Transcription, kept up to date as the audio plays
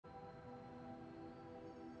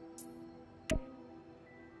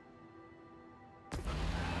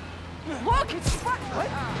Look, it's what?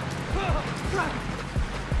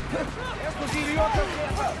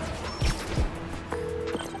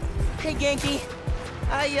 Hey, Genki.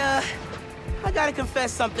 I gotta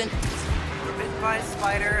confess something. You were bitten by a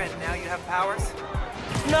spider and now you have powers?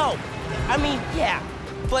 No, I mean, yeah.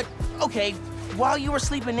 But, okay, while you were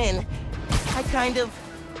sleeping in, I kind of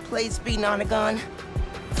played Speed Nonagon.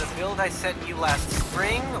 The build I sent you last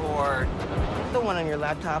spring, or...? The one on your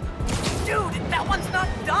laptop. Dude, that one's not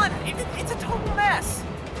done! It's a total mess!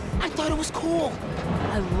 I thought it was cool.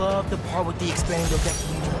 I love the part with the expanding depicts.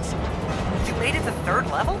 You made it to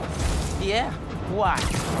 3rd level? Yeah. Why?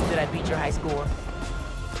 Did I beat your high score?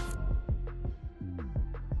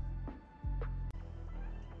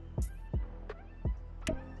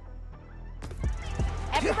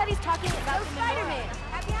 Everybody's talking about Spider-Man.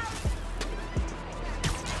 Happy house?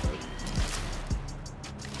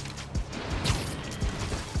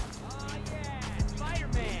 Oh yeah,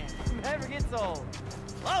 Spider-Man. Never gets old.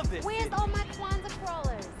 Love it. Where's all my Kwanzaa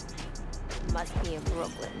crawlers? Must be in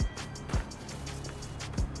Brooklyn.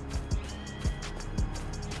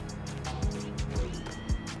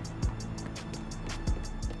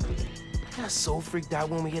 I got so freaked out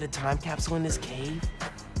when we hit a time capsule in this cave.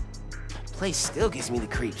 The place still gives me the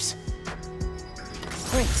creeps.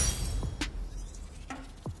 Great.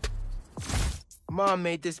 Mom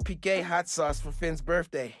made this piqué hot sauce for Finn's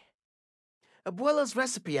birthday. Abuela's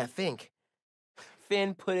recipe, I think.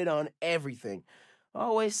 Finn put it on everything.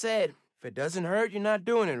 Always said, if it doesn't hurt, you're not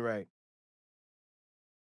doing it right.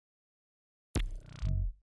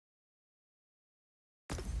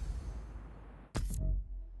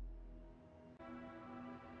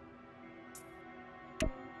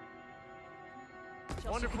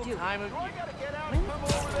 Wonderful time of year. I gotta get out and come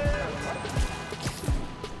over there.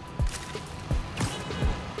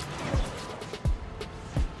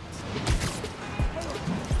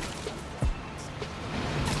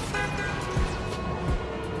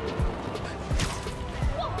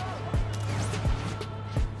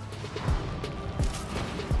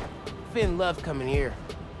 Finn loved coming here.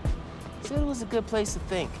 Said it was a good place to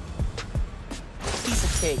think. Piece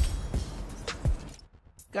of cake.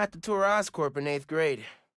 Got the tour Oscorp in 8th grade.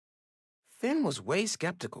 Finn was way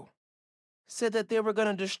skeptical. Said that they were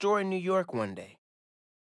gonna destroy New York one day.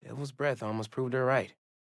 Devil's breath almost proved her right.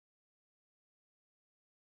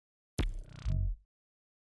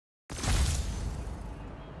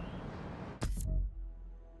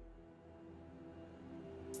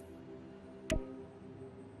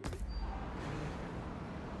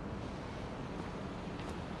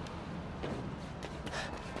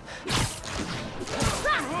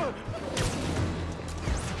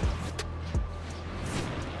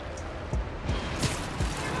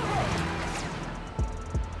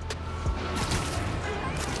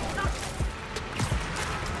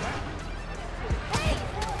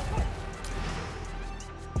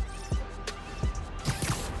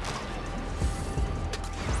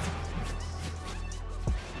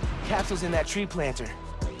 Capsule's in that tree planter.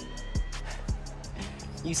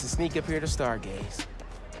 Used to sneak up here to stargaze.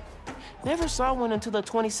 Never saw one until the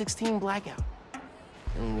 2016 blackout.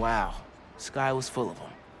 And wow, sky was full of them.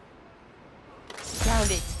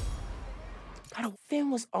 Found it. Finn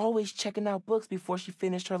was always checking out books before she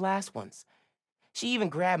finished her last ones. She even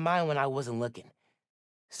grabbed mine when I wasn't looking.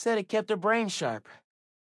 Said it kept her brain sharp.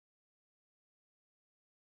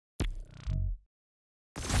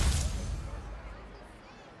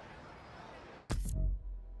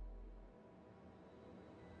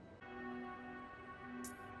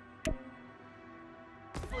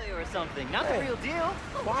 Or something, not the real deal.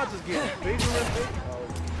 Monsters get bigger and bigger.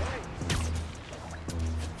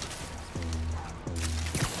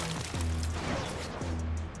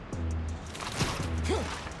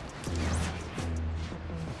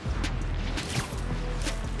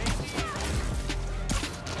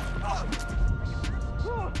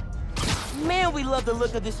 Man, we love the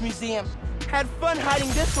look of this museum. Had fun hiding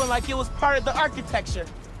this one like it was part of the architecture.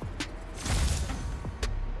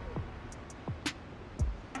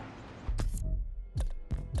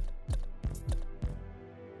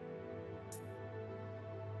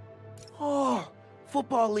 Oh,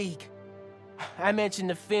 football league. I mentioned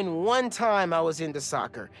to Finn one time I was into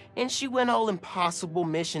soccer, and she went all impossible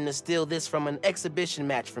mission to steal this from an exhibition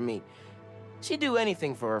match for me. She'd do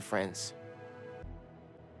anything for her friends.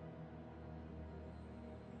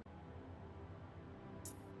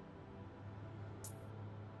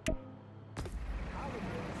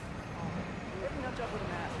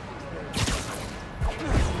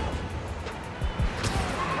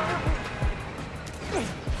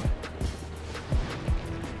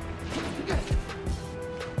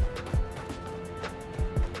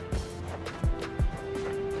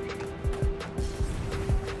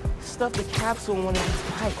 stuffed the capsule in one of these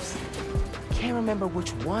pipes. Can't remember which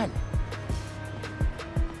one.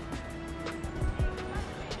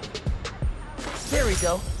 There we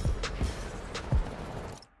go.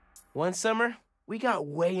 One summer, we got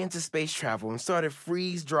way into space travel and started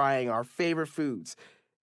freeze-drying our favorite foods.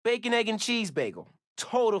 Bacon, egg, and cheese bagel.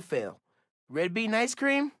 Total fail. Red bean ice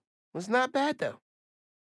cream was not bad, though.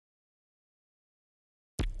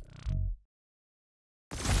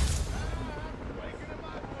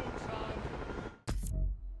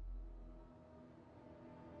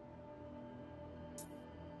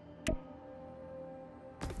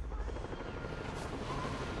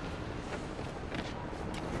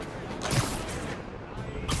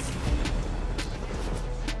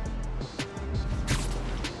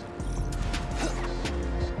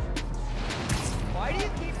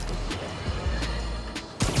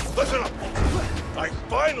 Listen up! I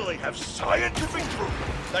finally have scientific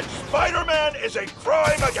proof that Spider-Man is a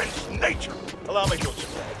crime against nature. Allow me to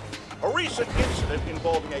explain. A recent incident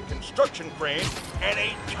involving a construction crane and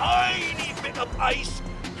a tiny bit of ice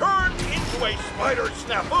turned into a spider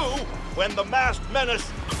snafu when the masked menace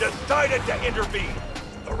decided to intervene.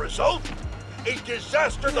 The result? A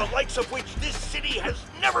disaster the likes of which this city has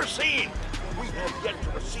never seen. We have yet to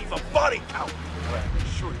receive a body count, but I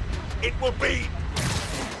assure you, it will be...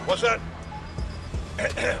 What's that?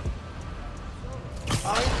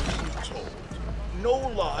 I'm told no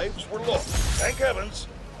lives were lost, thank heavens,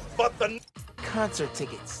 but the... Concert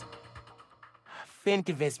tickets. Finn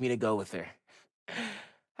convinced me to go with her.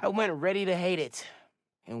 I went ready to hate it,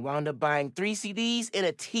 and wound up buying 3 CDs and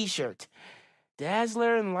a t-shirt.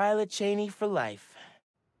 Dazzler and Lila Cheney for life.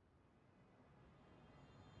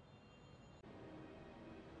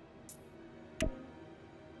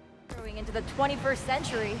 Growing into the 21st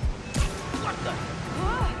century. What the?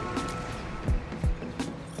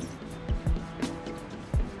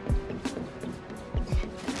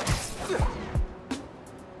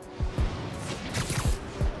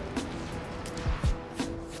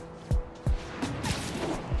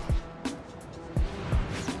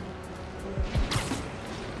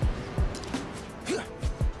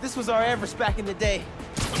 This was our Everest back in the day.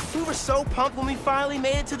 We were so pumped when we finally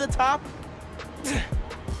made it to the top.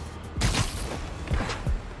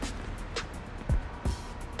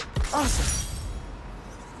 Awesome.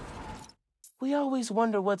 We always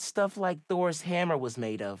wonder what stuff like Thor's hammer was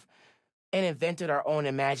made of, and invented our own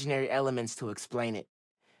imaginary elements to explain it.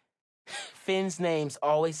 Finn's names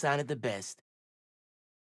always sounded the best.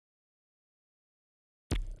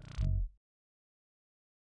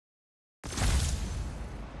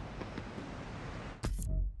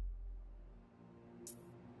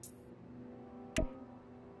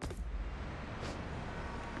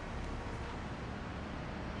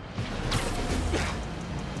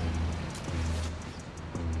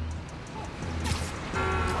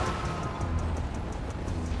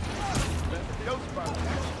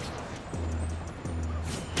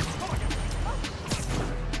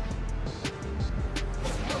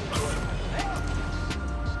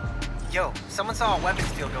 Yo, someone saw a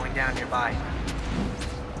weapons deal going down nearby.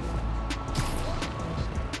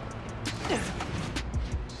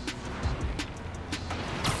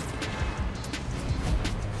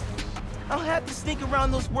 I'll have to sneak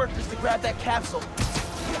around those workers to grab that capsule.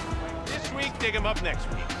 This week, dig them up next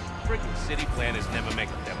week. Freaking city planners never make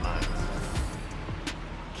up their minds.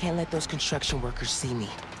 Can't let those construction workers see me.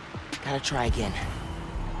 Gotta try again.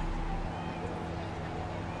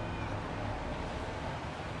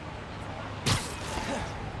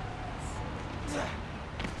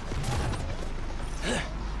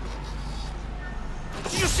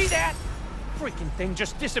 Did you see that? Freaking thing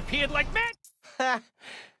just disappeared like mad.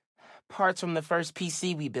 Parts from the first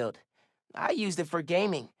PC we built. I used it for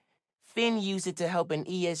gaming. Finn used it to help an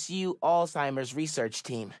ESU Alzheimer's research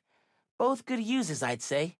team. Both good uses, I'd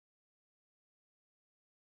say.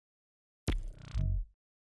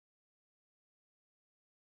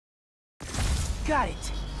 Got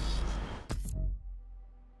it.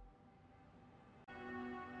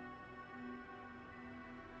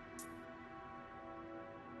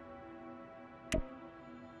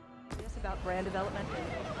 This about brand development.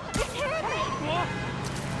 What?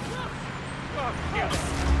 Oh, yeah.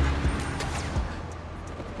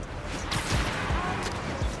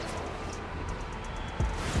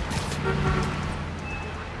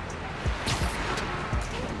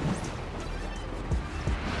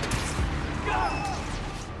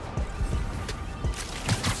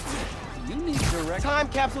 You need direction. Time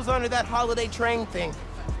capsule's under that holiday train thing.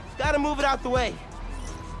 Gotta move it out the way.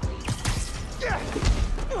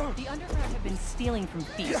 The underground have been stealing from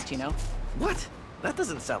Feast, you know? What? That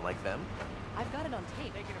doesn't sound like them. I've got it on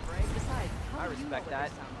tape. Taking a break? Besides, how I do you know respect what they that.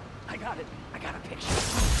 sound like? I got it. I got a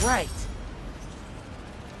picture. Right.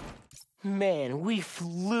 Man, we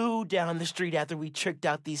flew down the street after we tricked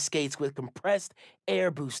out these skates with compressed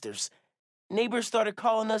air boosters. Neighbors started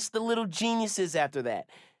calling us the little geniuses after that.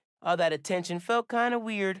 All that attention felt kind of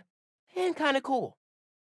weird and kind of cool.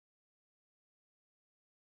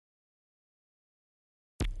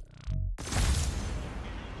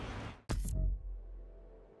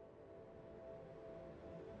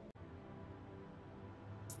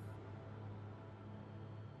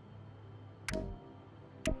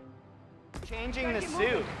 Changing the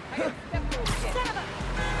suit.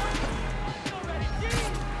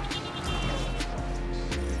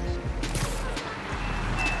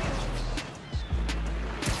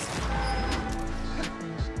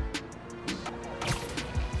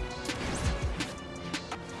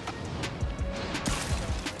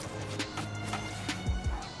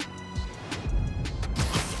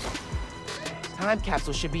 Time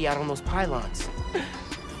capsule should be out on those pylons.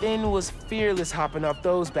 Finn was fearless hopping off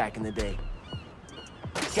those back in the day.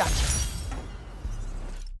 Gotcha.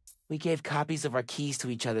 We gave copies of our keys to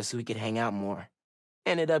each other so we could hang out more.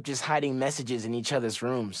 Ended up just hiding messages in each other's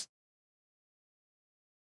rooms.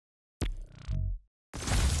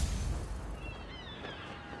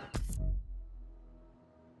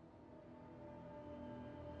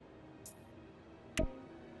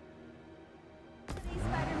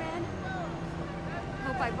 Spider-Man.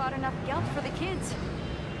 Hope I bought enough gelt for the kids.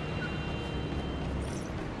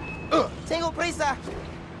 Tengo prisa!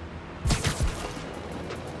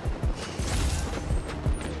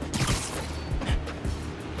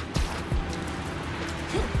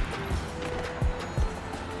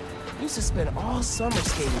 Used to spend all summer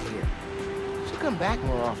skating here. Should come back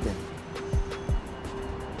more often.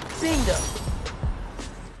 Bingo!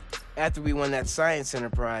 After we won that science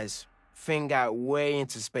enterprise, Finn got way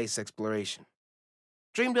into space exploration.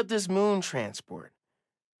 Dreamed up this moon transport.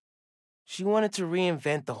 She wanted to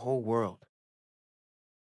reinvent the whole world.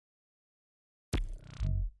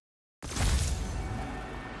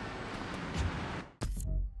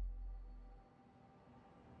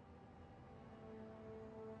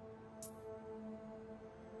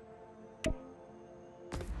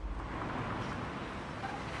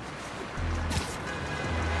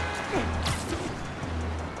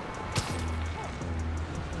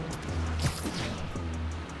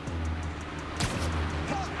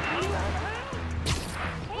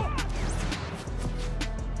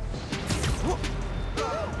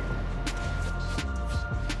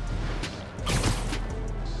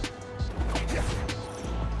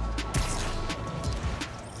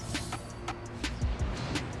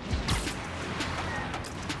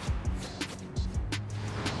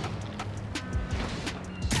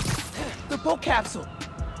 The boat capsule.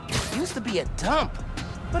 Used to be a dump,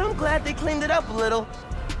 but I'm glad they cleaned it up a little.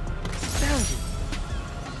 Found you.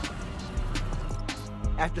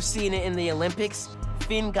 After seeing it in the Olympics,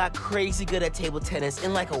 Finn got crazy good at table tennis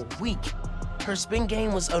in like a week. Her spin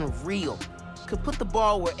game was unreal. Could put the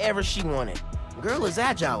ball wherever she wanted. Girl is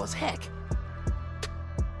agile as heck.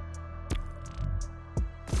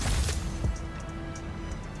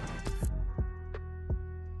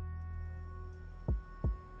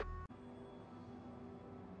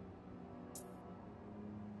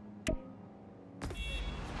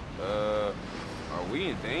 Are we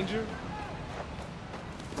in danger?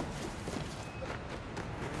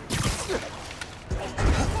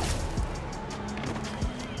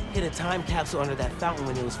 Hid a time capsule under that fountain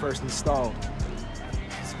when it was first installed.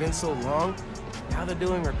 It's been so long, now they're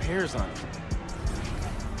doing repairs on it.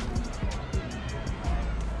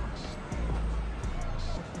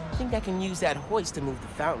 I think I can use that hoist to move the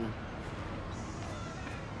fountain.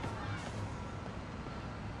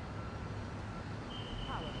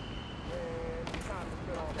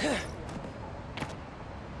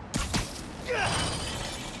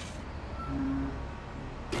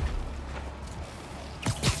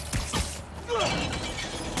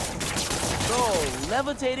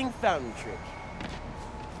 Levitating fountain trick.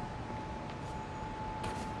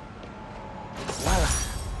 Voila.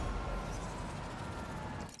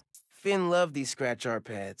 Finn loved these scratch art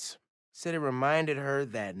pads. Said it reminded her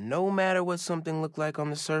that no matter what something looked like on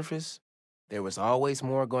the surface, there was always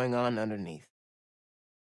more going on underneath.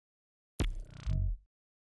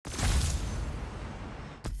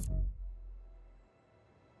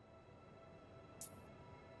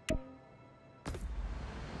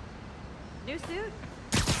 New suit?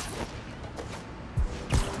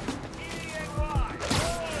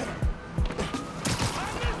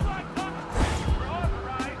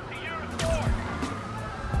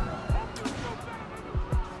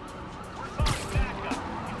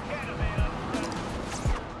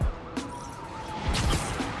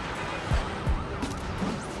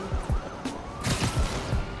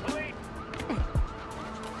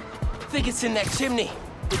 think it's in that chimney.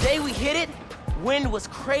 The day we hit it, wind was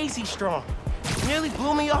crazy strong. Nearly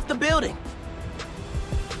blew me off the building.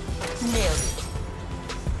 Nailed it.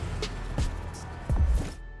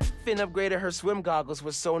 Finn upgraded her swim goggles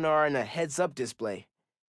with sonar and a heads-up display.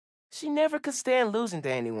 She never could stand losing to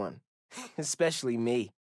anyone, especially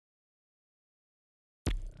me.